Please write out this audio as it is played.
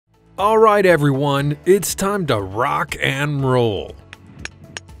Alright everyone, it's time to rock and roll.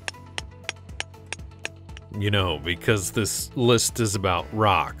 You know, because this list is about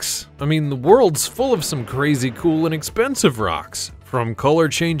rocks. I mean, the world's full of some crazy cool and expensive rocks. From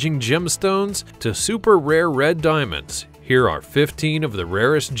color-changing gemstones to super rare red diamonds, here are 15 of the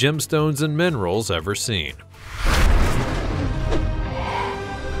rarest gemstones and minerals ever seen.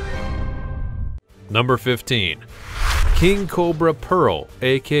 Number 15. King Cobra Pearl,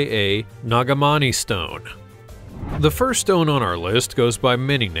 aka Nagamani Stone. The first stone on our list goes by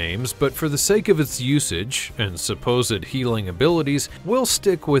many names, but for the sake of its usage and supposed healing abilities, we'll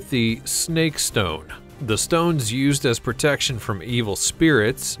stick with the Snake Stone. The stone's used as protection from evil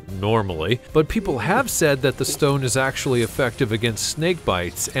spirits, normally, but people have said that the stone is actually effective against snake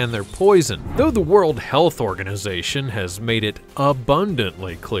bites and their poison, though the World Health Organization has made it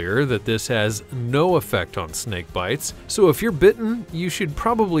abundantly clear that this has no effect on snake bites, so if you're bitten, you should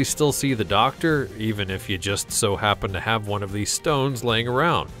probably still see the doctor, even if you just so happen to have one of these stones laying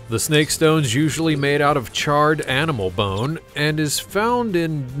around. The snake stone's usually made out of charred animal bone and is found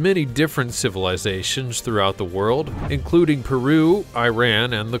in many different civilizations throughout the world, including Peru,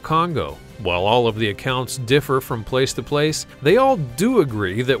 Iran, and the Congo. While all of the accounts differ from place to place, they all do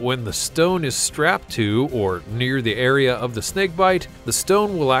agree that when the stone is strapped to or near the area of the snake bite, the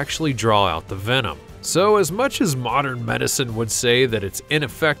stone will actually draw out the venom. So as much as modern medicine would say that it's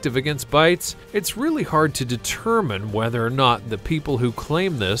ineffective against bites, it's really hard to determine whether or not the people who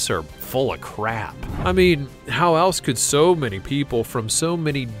claim this are full of crap. I mean, how else could so many people from so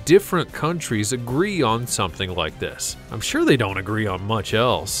many different countries agree on something like this? I'm sure they don't agree on much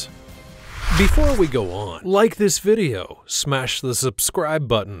else. Before we go on, like this video, smash the subscribe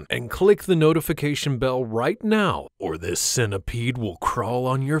button, and click the notification bell right now, or this centipede will crawl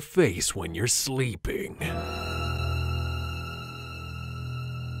on your face when you're sleeping.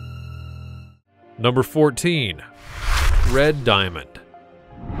 Number 14. Red Diamond.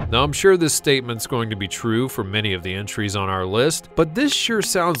 Now, I'm sure this statement's going to be true for many of the entries on our list, but this sure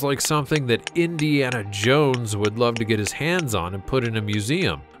sounds like something that Indiana Jones would love to get his hands on and put in a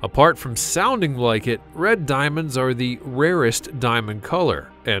museum. Apart from sounding like it, red diamonds are the rarest diamond color,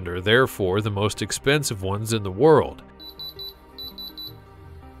 and are therefore the most expensive ones in the world.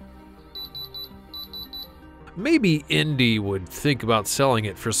 Maybe Indy would think about selling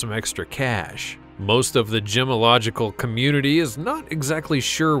it for some extra cash. Most of the gemological community is not exactly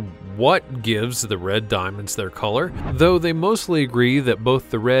sure what gives the red diamonds their color, though they mostly agree that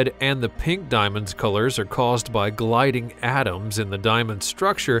both the red and the pink diamond's colors are caused by gliding atoms in the diamond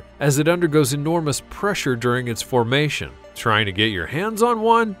structure as it undergoes enormous pressure during its formation. Trying to get your hands on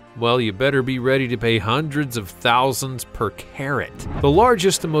one? Well, you better be ready to pay hundreds of thousands per carat. The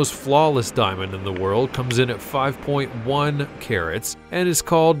largest and most flawless diamond in the world comes in at 5.1 carats and is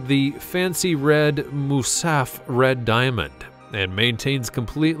called the Fancy Red Musaf Red Diamond, and maintains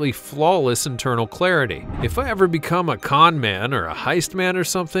completely flawless internal clarity. If I ever become a con man or a heist man or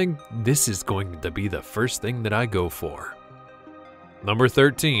something, this is going to be the first thing that I go for. Number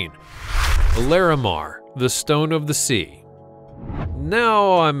 13. Larimar, the Stone of the Sea.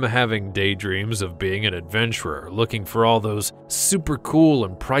 Now I'm having daydreams of being an adventurer, looking for all those super cool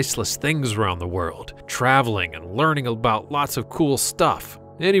and priceless things around the world, traveling and learning about lots of cool stuff.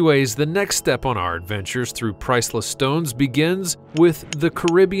 Anyways, the next step on our adventures through priceless stones begins with the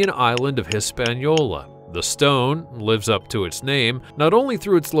Caribbean island of Hispaniola. The stone lives up to its name, not only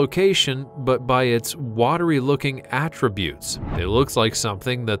through its location, but by its watery-looking attributes. It looks like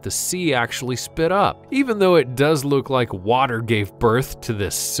something that the sea actually spit up. Even though it does look like water gave birth to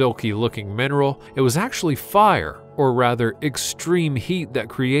this silky-looking mineral, it was actually fire, or rather extreme heat, that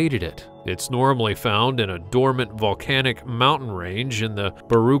created it. It's normally found in a dormant volcanic mountain range in the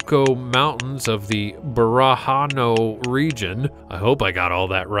Baruco Mountains of the Barajano region. I hope I got all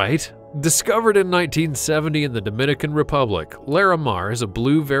that right. Discovered in 1970 in the Dominican Republic, Larimar is a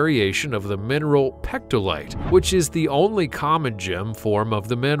blue variation of the mineral pectolite, which is the only common gem form of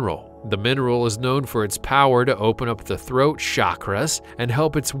the mineral. The mineral is known for its power to open up the throat chakras and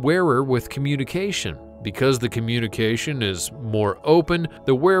help its wearer with communication. Because the communication is more open,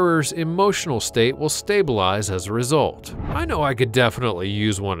 the wearer's emotional state will stabilize as a result. I know I could definitely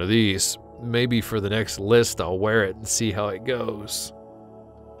use one of these. Maybe for the next list I'll wear it and see how it goes.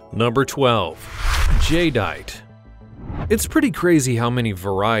 Number 12. Jadeite. It's pretty crazy how many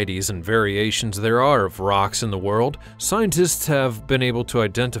varieties and variations there are of rocks in the world. Scientists have been able to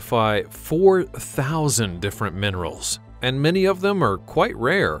identify 4,000 different minerals, and many of them are quite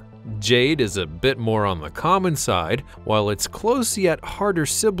rare. Jade is a bit more on the common side, while its close yet harder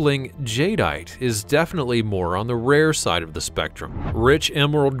sibling, jadeite, is definitely more on the rare side of the spectrum. Rich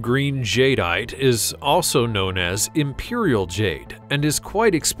emerald green jadeite is also known as imperial jade and is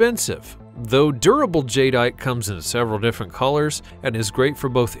quite expensive. Though durable jadeite comes in several different colors and is great for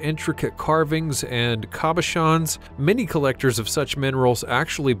both intricate carvings and cabochons, many collectors of such minerals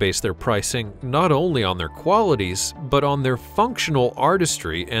actually base their pricing not only on their qualities, but on their functional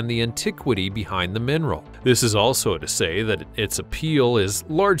artistry and the antiquity behind the mineral. This is also to say that its appeal is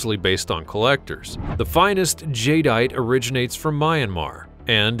largely based on collectors. The finest jadeite originates from Myanmar.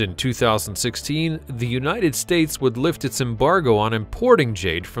 And in 2016, the United States would lift its embargo on importing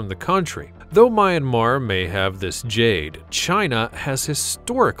jade from the country. Though Myanmar may have this jade, China has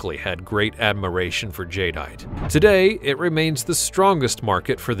historically had great admiration for jadeite. Today, it remains the strongest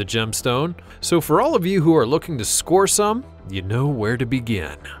market for the gemstone, so for all of you who are looking to score some, you know where to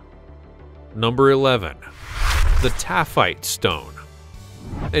begin. Number 11. The Taphite Stone.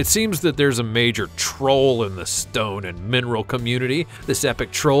 It seems that there's a major troll in the stone and mineral community. This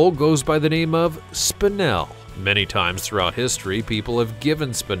epic troll goes by the name of spinel. Many times throughout history, people have given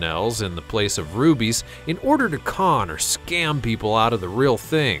spinels in the place of rubies in order to con or scam people out of the real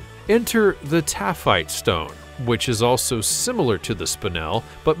thing. Enter the Taphite Stone, which is also similar to the spinel,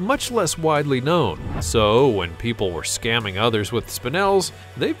 but much less widely known. So when people were scamming others with spinels,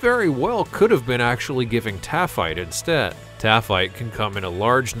 they very well could have been actually giving taphite instead. Taphite can come in a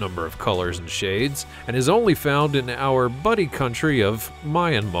large number of colors and shades, and is only found in our buddy country of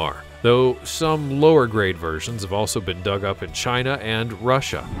Myanmar, though some lower grade versions have also been dug up in China and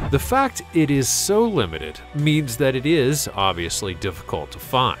Russia. The fact it is so limited means that it is obviously difficult to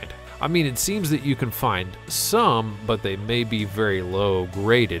find. I mean, it seems that you can find some, but they may be very low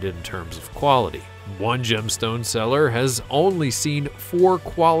graded in terms of quality. One gemstone seller has only seen 4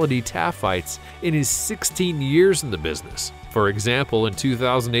 quality taphites in his 16 years in the business. For example, in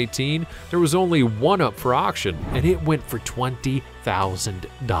 2018, there was only one up for auction, and it went for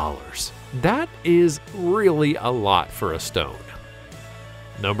 $20,000. That is really a lot for a stone.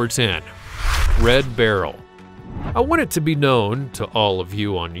 Number 10. Red Beryl. I want it to be known to all of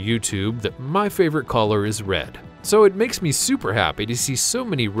you on YouTube that my favorite color is red. So it makes me super happy to see so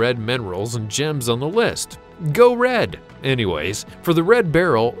many red minerals and gems on the list. Go red! Anyways, for the Red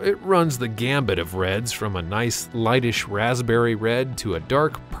Beryl, it runs the gambit of reds from a nice lightish raspberry red to a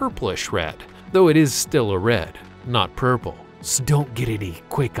dark purplish red, though it is still a red, not purple. So don't get any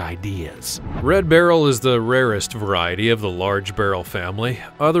quick ideas. Red Beryl is the rarest variety of the large beryl family.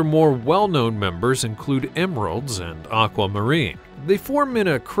 Other more well-known members include emeralds and aquamarine. They form in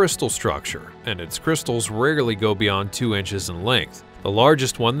a crystal structure, and its crystals rarely go beyond 2 inches in length. The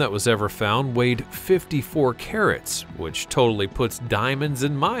largest one that was ever found weighed 54 carats, which totally puts diamonds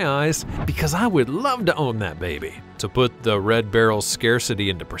in my eyes, because I would love to own that baby. To put the Red Beryl's scarcity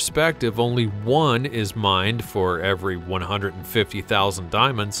into perspective, only one is mined for every 150,000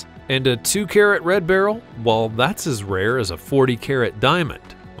 diamonds. And a 2-carat Red Beryl, well, that's as rare as a 40-carat diamond.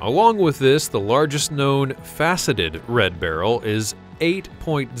 Along with this, the largest known faceted Red Beryl is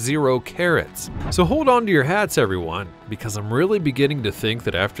 8.0 carats. So hold on to your hats, everyone, because I'm really beginning to think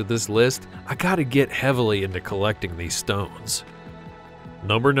that after this list, I gotta get heavily into collecting these stones.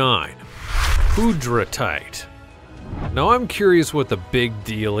 Number 9. Pudratite. Now I'm curious what the big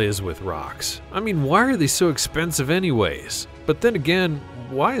deal is with rocks. I mean, why are they so expensive anyways? But then again,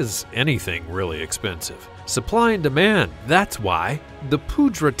 why is anything really expensive? Supply and demand, that's why. The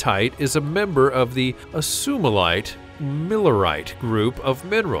pudratite is a member of the asumalite millerite group of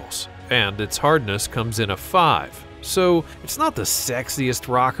minerals, and its hardness comes in a 5. So it's not the sexiest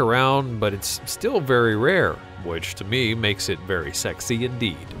rock around, but it's still very rare, which to me makes it very sexy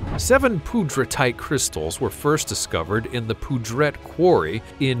indeed. 7 pudratite crystals were first discovered in the Poudret quarry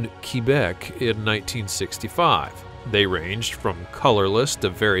in Quebec in 1965. They ranged from colorless to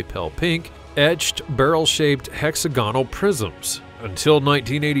very pale pink, etched barrel-shaped hexagonal prisms. Until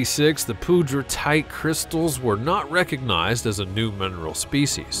 1986, the pudratite crystals were not recognized as a new mineral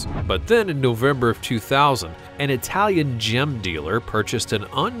species. But then in November of 2000, an Italian gem dealer purchased an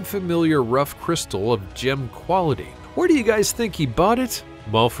unfamiliar rough crystal of gem quality. Where do you guys think he bought it?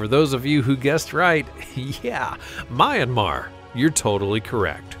 Well, for those of you who guessed right, yeah, Myanmar. You're totally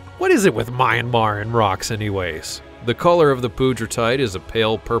correct. What is it with Myanmar and rocks anyways? The color of the pudratite is a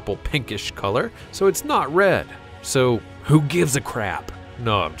pale purple pinkish color, so it's not red. So who gives a crap?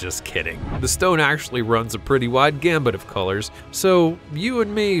 No, I'm just kidding. The stone actually runs a pretty wide gambit of colors, so you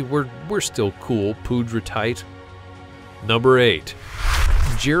and me, we're still cool pudratite. Number 8.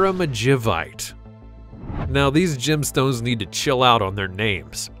 Jeramajivite. Now, these gemstones need to chill out on their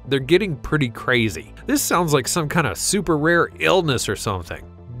names. They're getting pretty crazy. This sounds like some kind of super rare illness or something.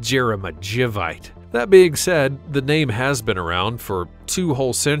 Jeremagivite. That being said, the name has been around for 2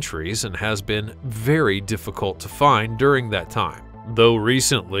 whole centuries and has been very difficult to find during that time. Though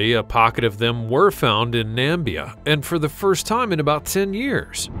recently, a pocket of them were found in Namibia, and for the first time in about 10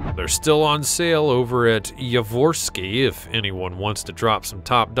 years. They're still on sale over at Yavorsky if anyone wants to drop some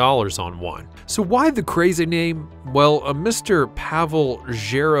top dollars on one. So why the crazy name? Well, a Mr. Pavel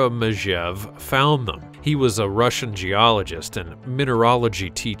Jeremagiev found them. He was a Russian geologist and mineralogy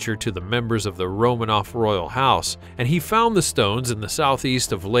teacher to the members of the Romanov royal house, and he found the stones in the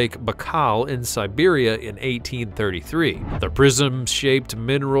southeast of Lake Baikal in Siberia in 1833. The prism-shaped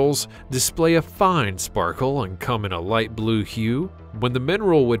minerals display a fine sparkle and come in a light blue hue. When the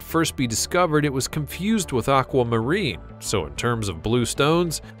mineral would first be discovered, it was confused with aquamarine, so in terms of blue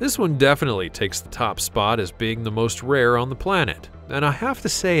stones, this one definitely takes the top spot as being the most rare on the planet. And I have to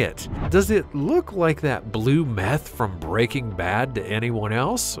say it, does it look like that blue meth from Breaking Bad to anyone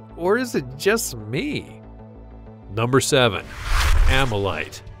else, or is it just me? Number 7.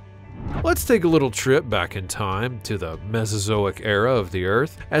 Ammonite. Let's take a little trip back in time to the Mesozoic era of the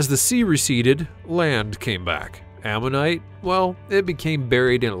Earth. As the sea receded, land came back. Ammonite, well, it became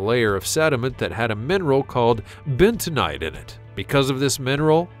buried in a layer of sediment that had a mineral called bentonite in it. Because of this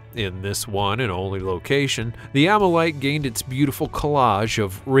mineral, in this one and only location, the ammonite gained its beautiful collage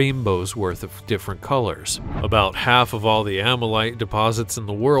of rainbows worth of different colors. About half of all the ammonite deposits in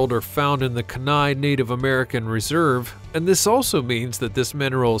the world are found in the Kenai Native American Reserve, and this also means that this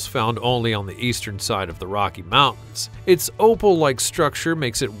mineral is found only on the eastern side of the Rocky Mountains. Its opal-like structure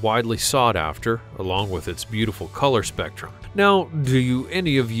makes it widely sought after, along with its beautiful color spectrum. Now, do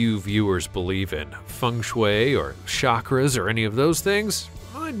any of you viewers believe in feng shui or chakras or any of those things?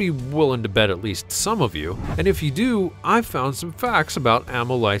 I'd be willing to bet at least some of you, and if you do, I've found some facts about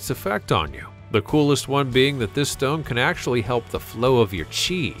ammolite's effect on you. The coolest one being that this stone can actually help the flow of your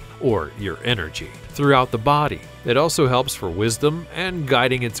chi, or your energy, throughout the body. It also helps for wisdom and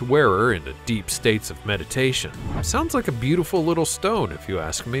guiding its wearer into deep states of meditation. Sounds like a beautiful little stone if you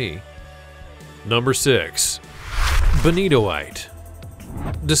ask me. Number 6. Bonitoite.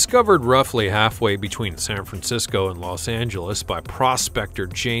 Discovered roughly halfway between San Francisco and Los Angeles by prospector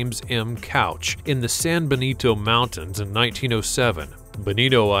James M. Couch in the San Benito Mountains in 1907.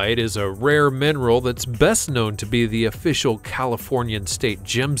 Bonitoite is a rare mineral that's best known to be the official Californian state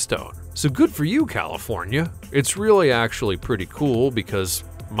gemstone. So good for you, California. It's really actually pretty cool because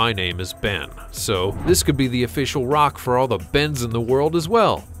my name is Ben, so this could be the official rock for all the Bens in the world as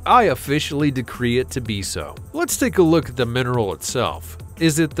well. I officially decree it to be so. Let's take a look at the mineral itself.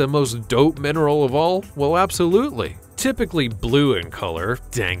 Is it the most dope mineral of all? Well, absolutely. Typically blue in color,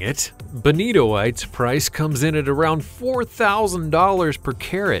 dang it, bonitoite's price comes in at around $4,000 per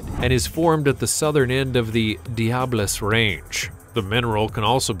carat and is formed at the southern end of the Diables Range. The mineral can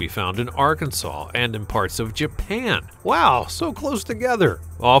also be found in Arkansas and in parts of Japan. Wow, so close together.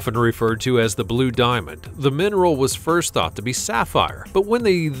 Often referred to as the blue diamond, the mineral was first thought to be sapphire, but when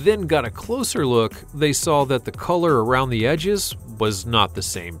they then got a closer look, they saw that the color around the edges was not the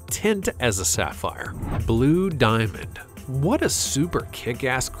same tint as a sapphire. Blue diamond. What a super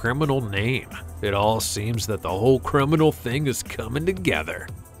kick-ass criminal name. It all seems that the whole criminal thing is coming together.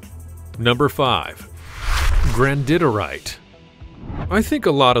 Number 5. Granditerite. I think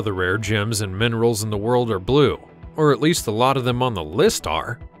a lot of the rare gems and minerals in the world are blue, or at least a lot of them on the list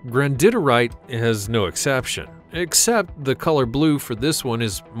are. Granditerite has no exception, except the color blue for this one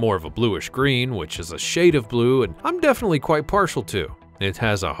is more of a bluish green, which is a shade of blue and I'm definitely quite partial to. It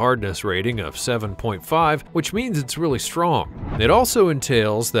has a hardness rating of 7.5, which means it's really strong. It also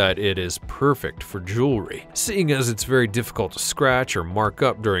entails that it is perfect for jewelry, seeing as it's very difficult to scratch or mark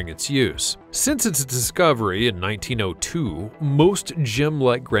up during its use. Since its discovery in 1902, most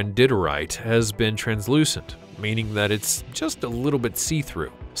gem-like granditerite has been translucent, meaning that it's just a little bit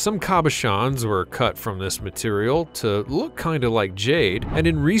see-through. Some cabochons were cut from this material to look kinda like jade, and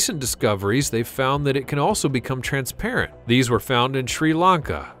in recent discoveries they've found that it can also become transparent. These were found in Sri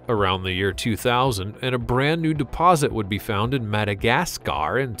Lanka around the year 2000, and a brand new deposit would be found in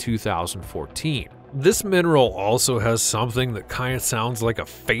Madagascar in 2014. This mineral also has something that kinda sounds like a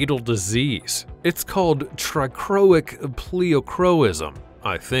fatal disease. It's called trichroic pleochroism,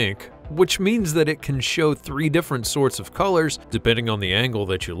 I think, which means that it can show 3 different sorts of colors depending on the angle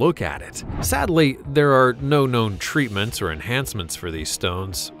that you look at it. Sadly, there are no known treatments or enhancements for these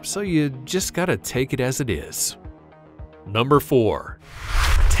stones, so you just gotta take it as it is. Number 4.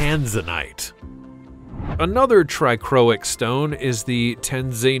 Tanzanite. Another trichroic stone is the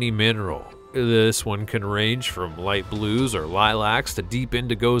Tanzani mineral. This one can range from light blues or lilacs to deep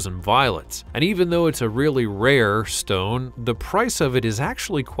indigos and violets. And even though it's a really rare stone, the price of it is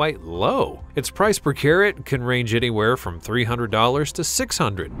actually quite low. Its price per carat can range anywhere from $300 to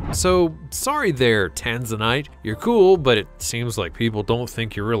 $600. So sorry there, tanzanite. You're cool, but it seems like people don't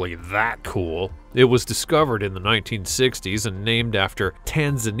think you're really that cool. It was discovered in the 1960s and named after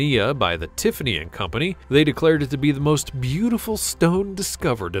Tanzania by the Tiffany & Company. They declared it to be the most beautiful stone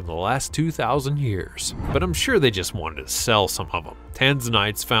discovered in the last 2,000 years. But I'm sure they just wanted to sell some of them.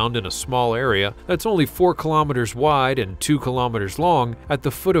 Tanzanite's found in a small area that's only 4 kilometers wide and 2 kilometers long at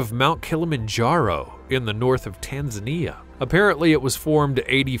the foot of Mount Kilimanjaro in the north of Tanzania. Apparently, it was formed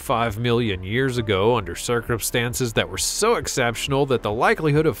 85 million years ago under circumstances that were so exceptional that the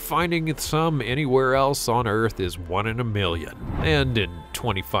likelihood of finding some anywhere else on Earth is 1 in a million. And in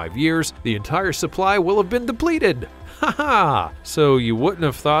 25 years, the entire supply will have been depleted. Haha! So you wouldn't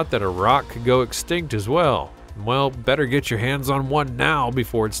have thought that a rock could go extinct as well. Well, better get your hands on one now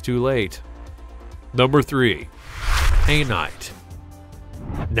before it's too late. Number 3. Painite.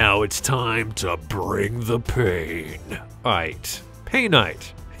 Now it's time to bring the pain.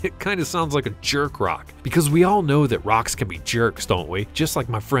 Painite. It kind of sounds like a jerk rock, because we all know that rocks can be jerks, don't we? Just like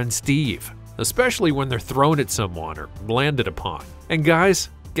my friend Steve. Especially when they're thrown at someone or landed upon. And guys,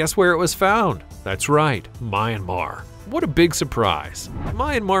 guess where it was found? That's right, Myanmar. What a big surprise.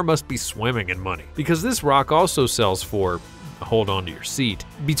 Myanmar must be swimming in money, because this rock also sells for, hold on to your seat,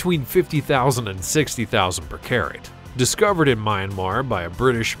 between $50,000 and $60,000 per carat. Discovered in Myanmar by a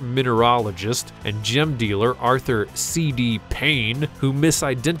British mineralogist and gem dealer Arthur C.D. Payne, who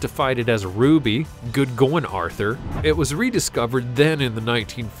misidentified it as a ruby. Good going, Arthur. It was rediscovered then in the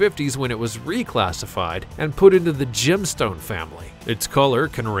 1950s when it was reclassified and put into the gemstone family. Its color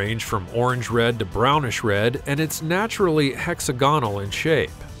can range from orange red to brownish red, and it's naturally hexagonal in shape.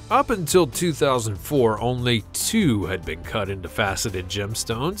 Up until 2004, only 2 had been cut into faceted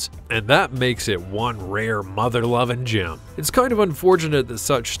gemstones, and that makes it one rare mother-loving gem. It's kind of unfortunate that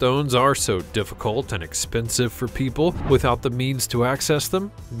such stones are so difficult and expensive for people without the means to access them,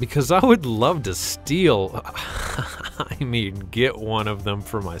 because I would love to steal, get one of them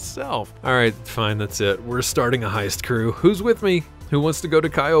for myself. Alright, fine, that's it. We're starting a heist crew. Who's with me? Who wants to go to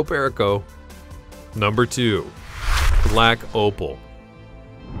Cayo Perico? Number 2. Black opal.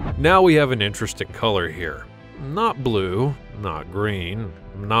 Now we have an interesting color here. Not blue, not green,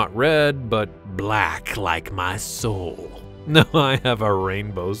 not red, but black like my soul. No, I have a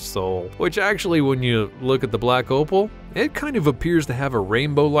rainbow soul, which actually, when you look at the black opal, it kind of appears to have a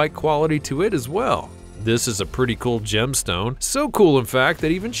rainbow-like quality to it as well. This is a pretty cool gemstone, so cool in fact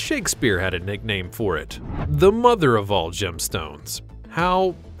that even Shakespeare had a nickname for it. The mother of all gemstones.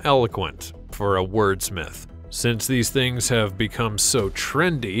 How eloquent for a wordsmith. Since these things have become so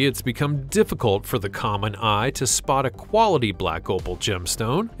trendy, it's become difficult for the common eye to spot a quality black opal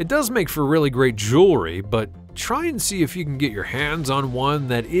gemstone. It does make for really great jewelry, but try and see if you can get your hands on one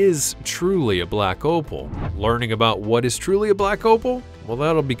that is truly a black opal. Learning about what is truly a black opal? Well,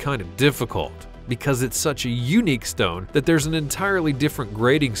 that'll be kind of difficult, because it's such a unique stone that there's an entirely different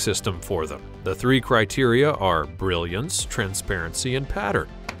grading system for them. The 3 criteria are brilliance, transparency, and pattern.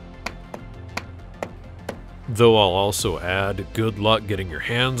 Though I'll also add good luck getting your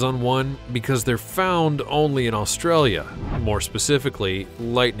hands on one, because they're found only in Australia, more specifically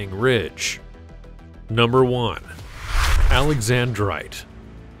Lightning Ridge. Number 1. Alexandrite.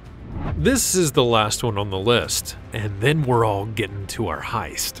 This is the last one on the list, and then we're all getting to our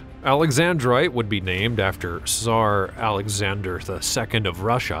heist. Alexandrite would be named after Tsar Alexander II of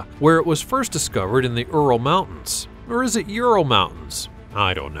Russia, where it was first discovered in the Ural Mountains. Or is it Ural Mountains?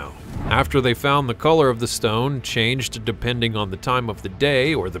 I don't know. After they found the color of the stone changed depending on the time of the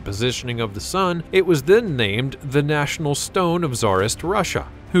day or the positioning of the sun, it was then named the National Stone of Tsarist Russia,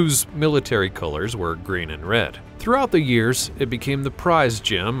 whose military colors were green and red. Throughout the years, it became the prize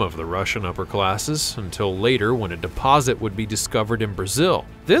gem of the Russian upper classes, until later when a deposit would be discovered in Brazil.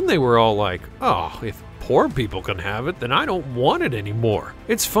 Then they were all like, oh, if poor people can have it, then I don't want it anymore.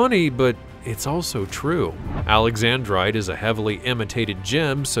 It's funny, but it's also true. Alexandrite is a heavily imitated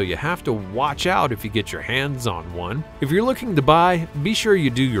gem, so you have to watch out if you get your hands on one. If you're looking to buy, be sure you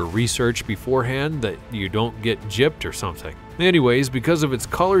do your research beforehand that you don't get gypped or something. Anyways, because of its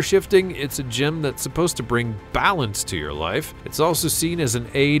color shifting, it's a gem that's supposed to bring balance to your life. It's also seen as an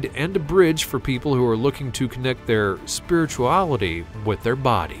aid and a bridge for people who are looking to connect their spirituality with their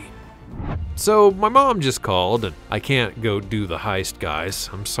body. So my mom just called, and I can't go do the heist, guys.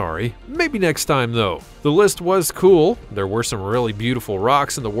 I'm sorry. Maybe next time, though. The list was cool. There were some really beautiful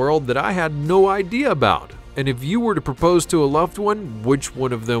rocks in the world that I had no idea about. And if you were to propose to a loved one, which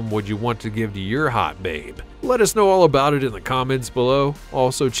one of them would you want to give to your hot babe? Let us know all about it in the comments below.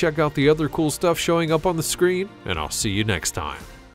 Also, check out the other cool stuff showing up on the screen, and I'll see you next time.